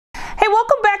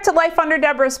Welcome back to Life Under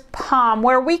Deborah's Palm,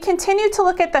 where we continue to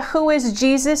look at the Who is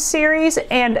Jesus series.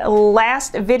 And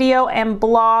last video and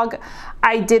blog,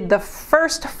 I did the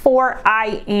first 4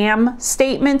 I am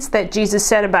statements that Jesus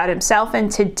said about himself.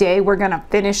 And today we're going to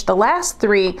finish the last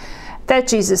 3 that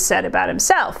Jesus said about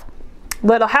himself.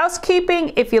 Little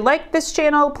housekeeping: if you like this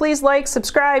channel, please like,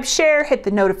 subscribe, share, hit the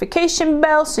notification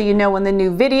bell so you know when the new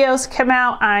videos come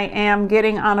out. I am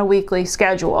getting on a weekly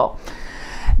schedule.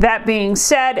 That being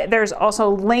said, there's also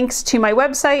links to my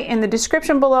website in the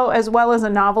description below, as well as a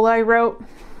novel I wrote.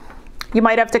 You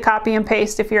might have to copy and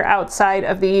paste if you're outside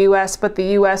of the US, but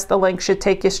the US, the link should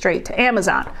take you straight to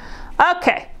Amazon.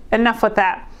 Okay, enough with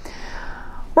that.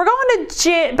 We're going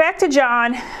to back to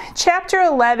John, chapter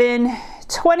 11,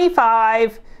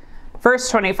 25, verse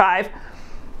 25.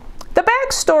 The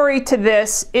backstory to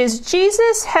this is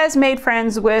Jesus has made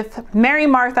friends with Mary,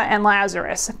 Martha, and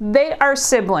Lazarus. They are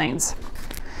siblings.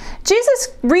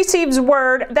 Jesus receives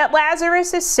word that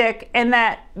Lazarus is sick and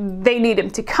that they need him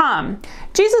to come.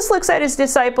 Jesus looks at his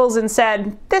disciples and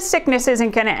said, "This sickness isn't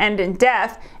going to end in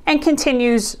death," and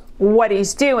continues what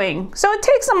he's doing. So it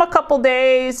takes him a couple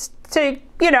days to,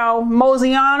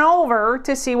 mosey on over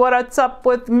to see what's up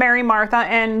with Mary, Martha,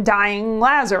 and dying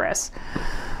Lazarus.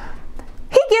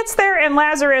 He gets there and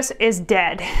Lazarus is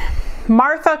dead.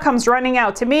 Martha comes running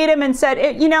out to meet him and said,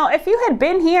 if you had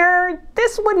been here,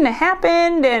 this wouldn't have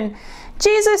happened. And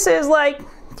Jesus is like,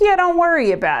 yeah, don't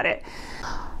worry about it.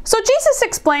 So Jesus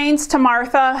explains to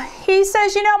Martha, he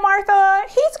says, Martha,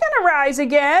 he's going to rise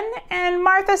again. And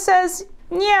Martha says,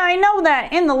 yeah, I know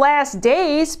that in the last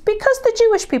days, because the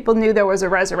Jewish people knew there was a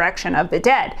resurrection of the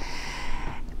dead.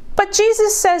 But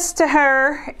Jesus says to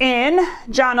her in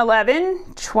John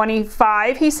 11,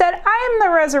 25, he said, "I am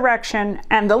the resurrection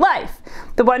and the life.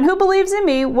 The one who believes in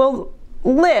me will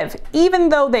live even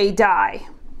though they die.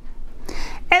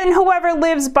 And whoever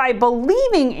lives by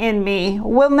believing in me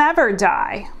will never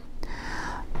die."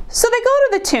 So they go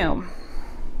to the tomb,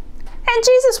 and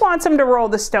Jesus wants them to roll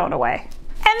the stone away.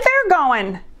 And they're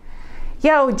going,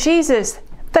 "Yo, Jesus,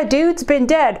 the dude's been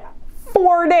dead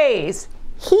 4 days.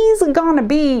 He's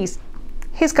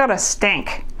gonna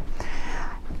stink."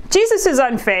 Jesus is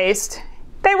unfazed.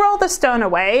 They roll the stone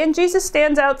away, and Jesus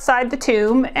stands outside the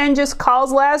tomb and just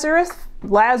calls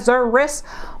Lazarus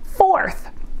forth.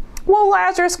 Well,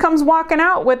 Lazarus comes walking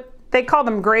out with, they call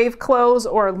them grave clothes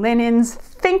or linens.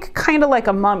 Think kind of like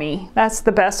a mummy. That's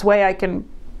the best way I can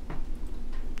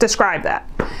describe that.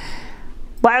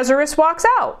 Lazarus walks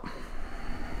out.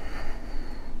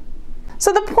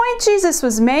 So the point Jesus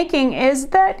was making is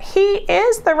that he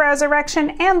is the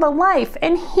resurrection and the life,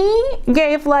 and he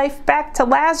gave life back to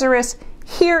Lazarus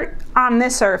here on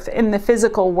this earth in the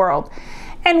physical world.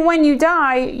 And when you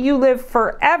die, you live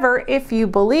forever if you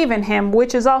believe in him,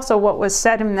 which is also what was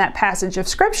said in that passage of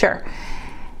scripture.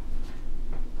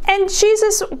 And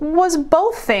Jesus was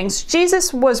both things.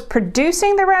 Jesus was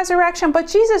producing the resurrection, but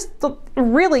Jesus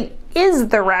really is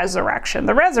the resurrection.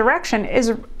 The resurrection is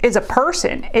a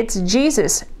person. It's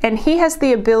Jesus, and he has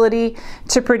the ability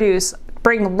to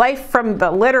bring life from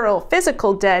the literal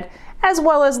physical dead, as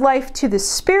well as life to the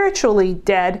spiritually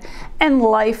dead, and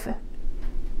life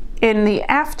in the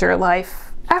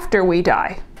afterlife after we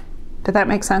die. Did that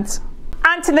make sense?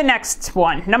 On to the next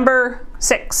one, number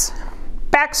 6.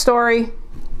 Backstory,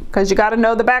 because you got to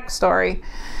know the backstory.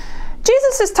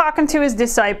 Jesus is talking to his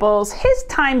disciples. His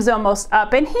time's almost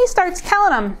up, and he starts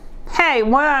telling them, hey,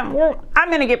 I'm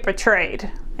going to get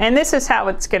betrayed, and this is how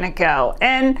it's going to go.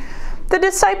 And the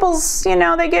disciples,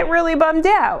 they get really bummed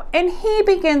out, and he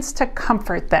begins to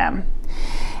comfort them.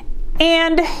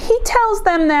 And he tells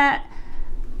them that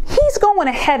he's going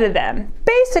ahead of them.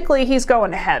 Basically, he's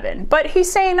going to heaven. But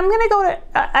he's saying, I'm going to go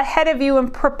ahead of you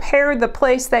and prepare the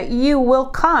place that you will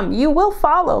come. You will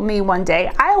follow me one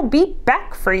day. I'll be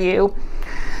back for you.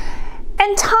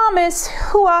 And Thomas,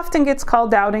 who often gets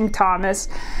called Doubting Thomas,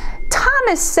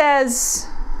 Thomas says,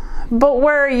 but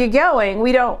where are you going?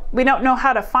 We don't know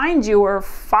how to find you or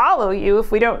follow you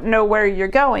if we don't know where you're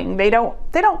going. They don't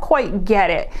quite get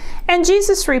it. And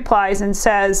Jesus replies and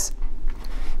says,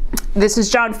 this is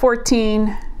John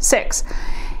 14:6.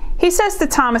 He says to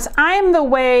Thomas, I am the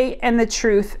way and the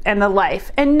truth and the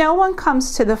life, and no one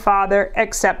comes to the Father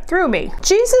except through me.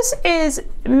 Jesus is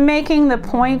making the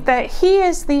point that he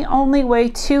is the only way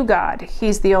to God.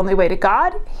 He's the only way to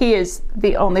God. He is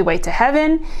the only way to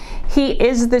heaven. He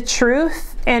is the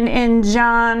truth. And in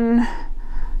John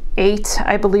 8,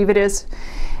 I believe it is,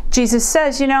 Jesus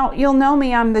says, you'll know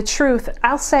me, I'm the truth.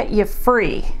 I'll set you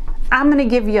free. I'm going to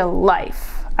give you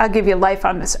life. I'll give you life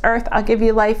on this earth. I'll give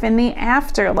you life in the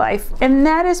afterlife. And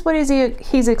that is what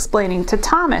he's explaining to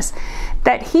Thomas,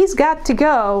 that he's got to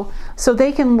go so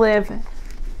they can live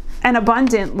an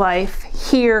abundant life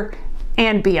here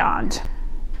and beyond.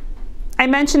 I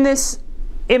mentioned this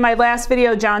in my last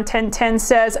video. John 10:10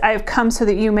 says, I have come so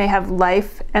that you may have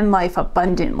life and life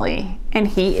abundantly. And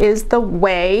he is the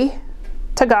way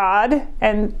to God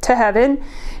and to heaven.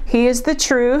 He is the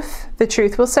truth. The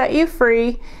truth will set you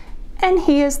free. And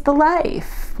he is the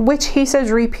life, which he says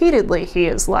repeatedly, he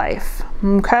is life.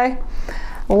 Okay?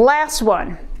 Last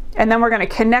one. And then we're going to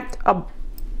connect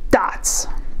dots.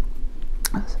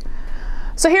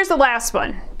 So here's the last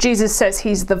one. Jesus says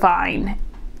he's the vine.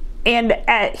 And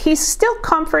he's still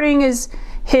comforting his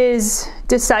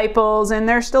disciples, and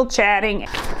they're still chatting.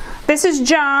 This is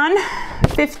John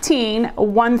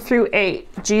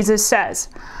 15:1-8. Jesus says,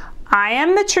 I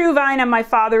am the true vine, and my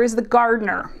Father is the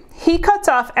gardener. He cuts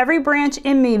off every branch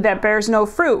in me that bears no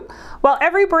fruit, while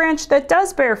every branch that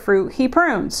does bear fruit he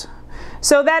prunes,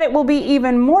 so that it will be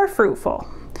even more fruitful.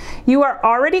 You are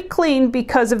already clean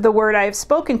because of the word I have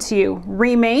spoken to you.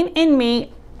 Remain in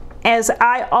me as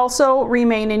I also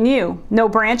remain in you. No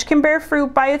branch can bear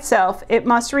fruit by itself. It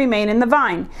must remain in the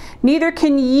vine. Neither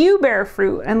can you bear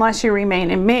fruit unless you remain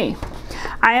in me.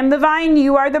 I am the vine,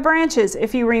 you are the branches.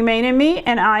 If you remain in me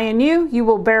and I in you, you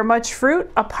will bear much fruit.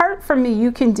 Apart from me,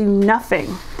 you can do nothing.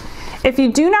 If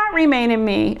you do not remain in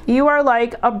me, you are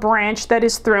like a branch that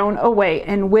is thrown away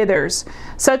and withers.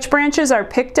 Such branches are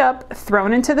picked up,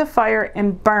 thrown into the fire,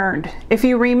 and burned. If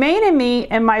you remain in me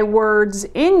and my words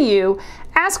in you,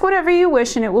 ask whatever you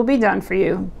wish and it will be done for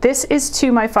you. This is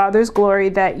to my Father's glory,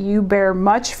 that you bear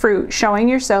much fruit, showing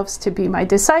yourselves to be my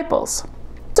disciples.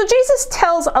 So Jesus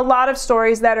tells a lot of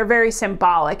stories that are very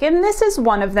symbolic, and this is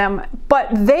one of them, but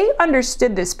they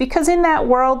understood this because in that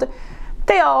world,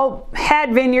 they all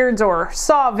had vineyards or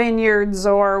saw vineyards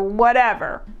or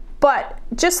whatever. But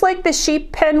just like the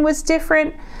sheep pen was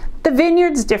different, the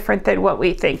vineyard's different than what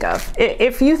we think of.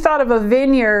 If you thought of a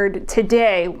vineyard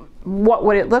today, what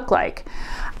would it look like?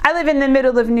 I live in the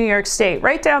middle of New York State.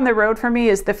 Right down the road from me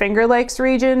is the Finger Lakes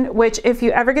region, which if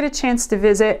you ever get a chance to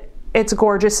visit, it's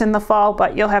gorgeous in the fall,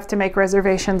 but you'll have to make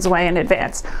reservations way in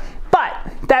advance. But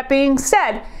that being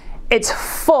said, it's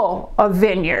full of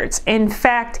vineyards. In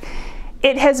fact,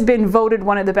 it has been voted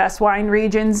one of the best wine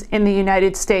regions in the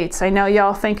United States. I know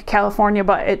y'all think California,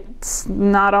 but it's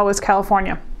not always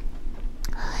California.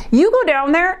 You go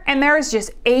down there and there is just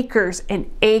acres and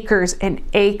acres and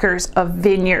acres of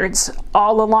vineyards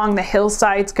all along the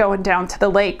hillsides going down to the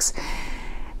lakes.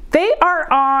 They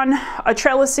are on a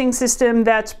trellising system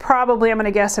that's probably, I'm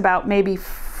gonna guess, about maybe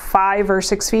 5 or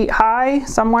 6 feet high,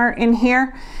 somewhere in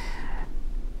here.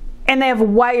 And they have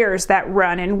wires that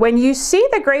run. And when you see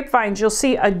the grapevines, you'll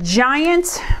see a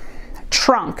giant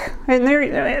trunk. And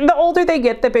the older they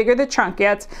get, the bigger the trunk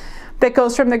gets, that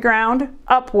goes from the ground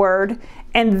upward.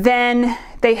 And then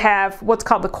they have what's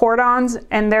called the cordons,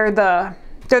 and they're the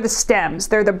stems.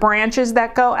 They're the branches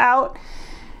that go out.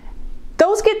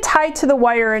 Those get tied to the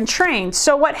wire and trained.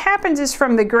 So what happens is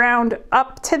from the ground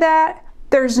up to that,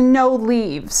 there's no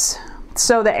leaves.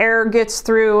 So the air gets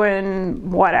through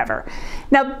and whatever.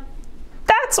 Now,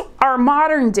 that's our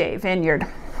modern day vineyard.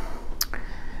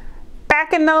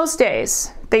 Back in those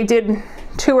days, they did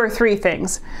 2 or 3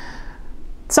 things.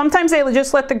 Sometimes they would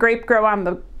just let the grape grow on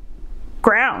the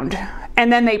ground,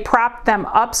 and then they propped them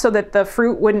up so that the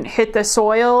fruit wouldn't hit the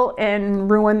soil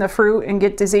and ruin the fruit and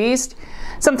get diseased.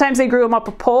 Sometimes they grew them up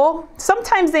a pole.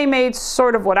 Sometimes they made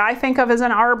sort of what I think of as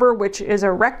an arbor, which is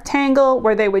a rectangle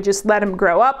where they would just let them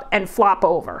grow up and flop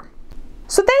over.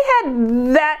 So they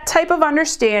had that type of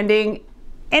understanding.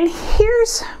 And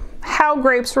here's how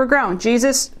grapes were grown.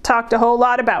 Jesus talked a whole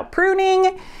lot about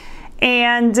pruning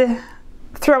and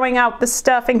throwing out the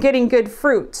stuff and getting good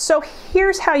fruit. So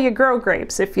here's how you grow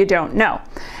grapes if you don't know.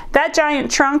 That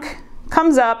giant trunk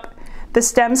comes up, the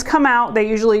stems come out. They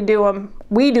usually do them,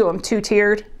 we do them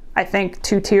 2-tiered. I think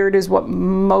 2-tiered is what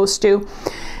most do.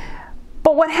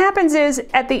 But what happens is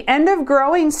at the end of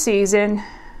growing season,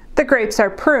 the grapes are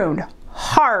pruned.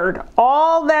 Hard,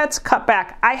 all that's cut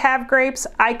back. I have grapes,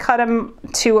 I cut them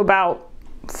to about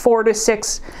 4 to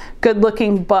 6 good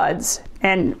looking buds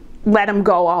and let them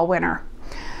go all winter.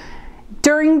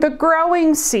 During the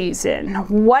growing season,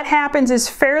 what happens is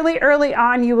fairly early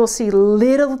on you will see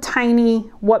little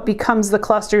tiny, what becomes the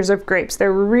clusters of grapes.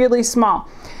 They're really small.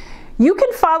 You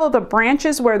can follow the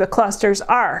branches where the clusters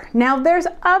are. Now there's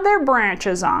other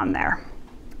branches on there,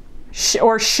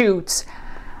 or shoots.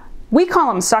 We call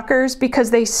them suckers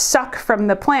because they suck from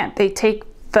the plant. They take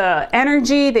the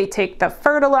energy, they take the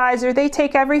fertilizer, they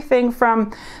take everything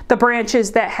from the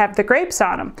branches that have the grapes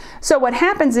on them. So what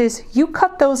happens is you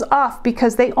cut those off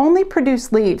because they only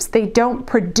produce leaves. They don't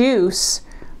produce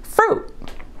fruit,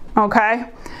 okay?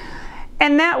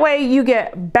 And that way you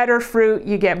get better fruit,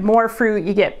 you get more fruit,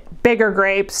 you get bigger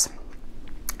grapes.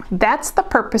 That's the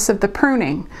purpose of the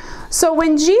pruning. So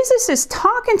when Jesus is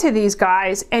talking to these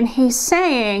guys and he's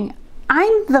saying,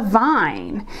 I'm the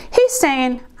vine, he's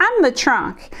saying, I'm the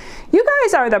trunk. You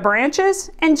guys are the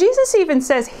branches, and Jesus even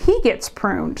says he gets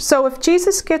pruned. So if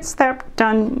Jesus gets that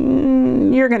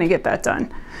done, you're going to get that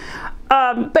done.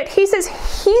 But he says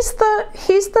he's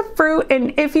the fruit,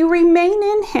 and if you remain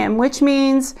in him, which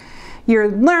means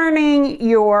you're learning,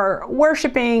 you're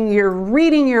worshiping, you're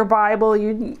reading your Bible,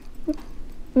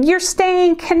 you're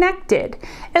staying connected.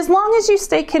 As long as you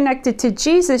stay connected to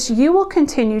Jesus, you will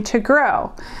continue to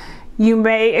grow. You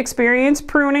may experience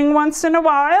pruning once in a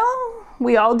while.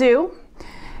 We all do.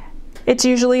 It's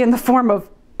usually in the form of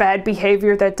bad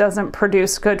behavior that doesn't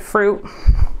produce good fruit.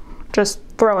 Just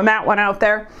throwing that one out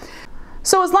there.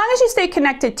 So as long as you stay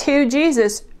connected to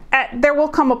Jesus, there will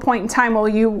come a point in time where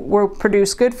you will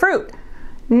produce good fruit.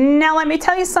 Now let me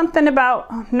tell you something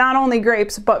about not only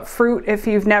grapes, but fruit if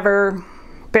you've never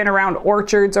been around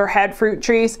orchards or had fruit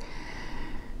trees.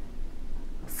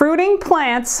 Fruiting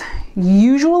plants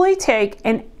usually take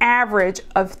an average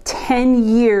of 10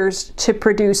 years to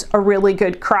produce a really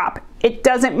good crop. It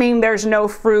doesn't mean there's no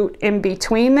fruit in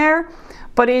between there,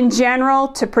 but in general,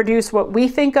 to produce what we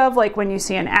think of, like when you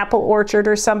see an apple orchard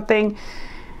or something,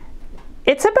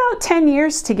 it's about 10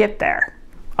 years to get there.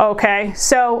 Okay,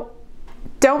 so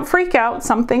don't freak out.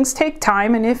 Some things take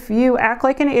time, and if you act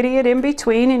like an idiot in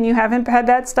between and you haven't had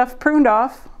that stuff pruned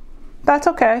off, that's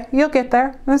okay. You'll get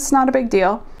there. It's not a big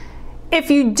deal. If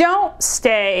you don't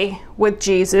stay with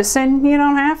Jesus, and you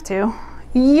don't have to,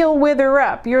 you'll wither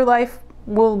up. Your life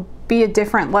will be a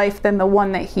different life than the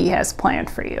one that he has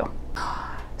planned for you.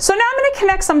 So now I'm going to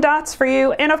connect some dots for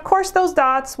you, and of course those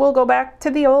dots will go back to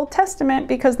the Old Testament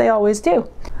because they always do.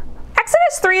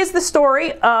 Exodus 3 is the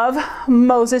story of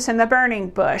Moses and the burning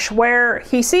bush, where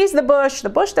he sees the bush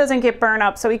doesn't get burned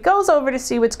up, so he goes over to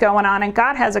see what's going on, and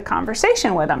God has a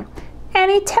conversation with him.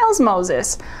 And he tells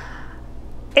Moses,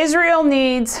 Israel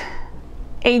needs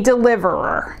a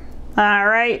deliverer. All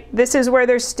right, this is where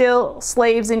there's still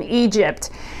slaves in Egypt.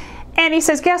 And he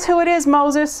says, guess who it is,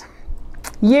 Moses?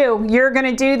 You're going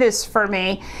to do this for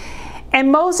me.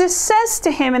 And Moses says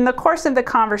to him in the course of the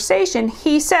conversation,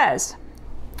 it says,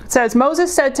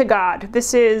 Moses said to God,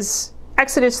 this is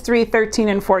Exodus 3, 13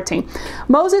 and 14.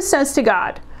 Moses says to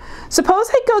God, suppose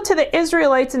I go to the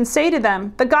Israelites and say to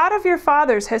them, the God of your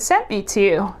fathers has sent me to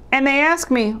you, and they ask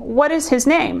me, what is his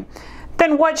name?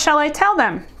 Then what shall I tell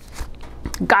them?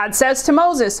 God says to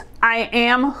Moses, I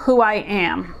am who I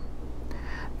am.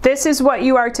 This is what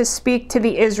you are to speak to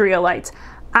the Israelites.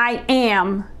 I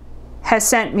am has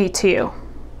sent me to you.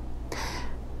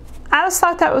 I always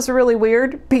thought that was really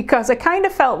weird because I kind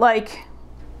of felt like,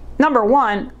 number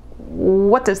one,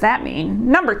 what does that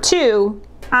mean? Number two,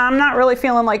 I'm not really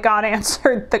feeling like God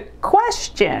answered the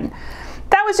question.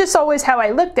 That was just always how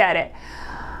I looked at it.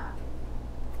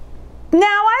 Now,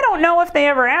 I don't know if they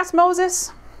ever asked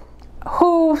Moses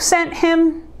who sent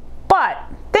him, but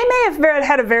they may have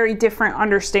had a very different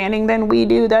understanding than we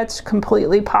do. That's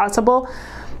completely possible.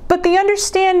 But the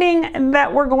understanding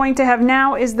that we're going to have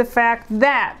now is the fact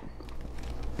that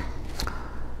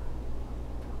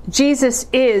Jesus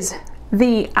is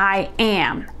the I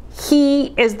am.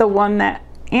 He is the one that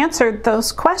answered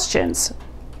those questions.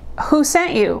 Who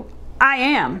sent you? I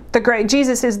am the great.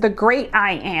 Jesus is the great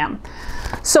I am.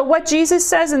 So what Jesus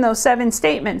says in those 7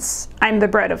 statements, I'm the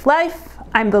bread of life,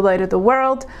 I'm the light of the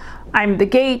world, I'm the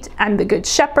gate, I'm the good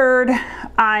shepherd,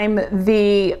 I'm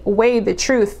the way, the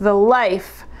truth, the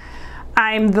life,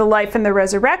 I'm the life and the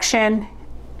resurrection,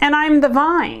 and I'm the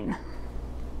vine.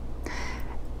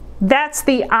 That's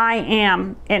the I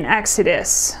am in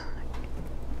Exodus.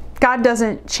 God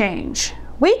doesn't change.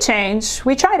 We change,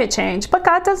 we try to change, but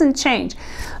God doesn't change.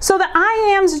 So the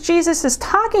I ams Jesus is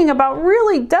talking about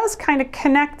really does kind of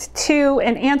connect to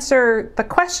and answer the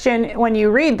question when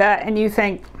you read that and you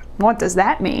think, what does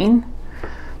that mean?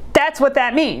 That's what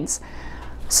that means.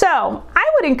 So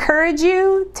I would encourage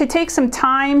you to take some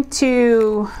time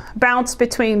to bounce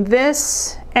between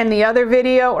this and the other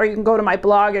video, or you can go to my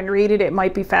blog and read it. It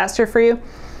might be faster for you.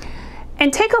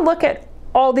 And take a look at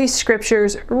all these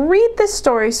scriptures, read the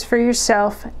stories for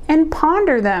yourself and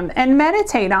ponder them and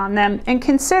meditate on them and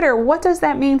consider, what does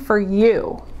that mean for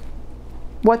you?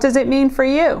 What does it mean for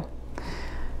you?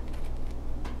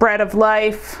 Bread of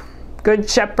life, good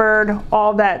shepherd,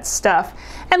 all that stuff.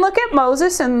 And look at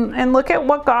Moses and look at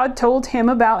what God told him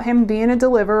about him being a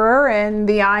deliverer and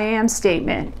the I am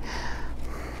statement.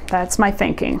 That's my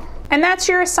thinking. And that's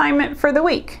your assignment for the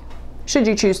week, should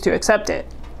you choose to accept it.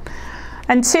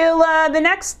 Until the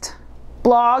next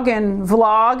blog and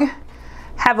vlog.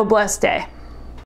 Have a blessed day.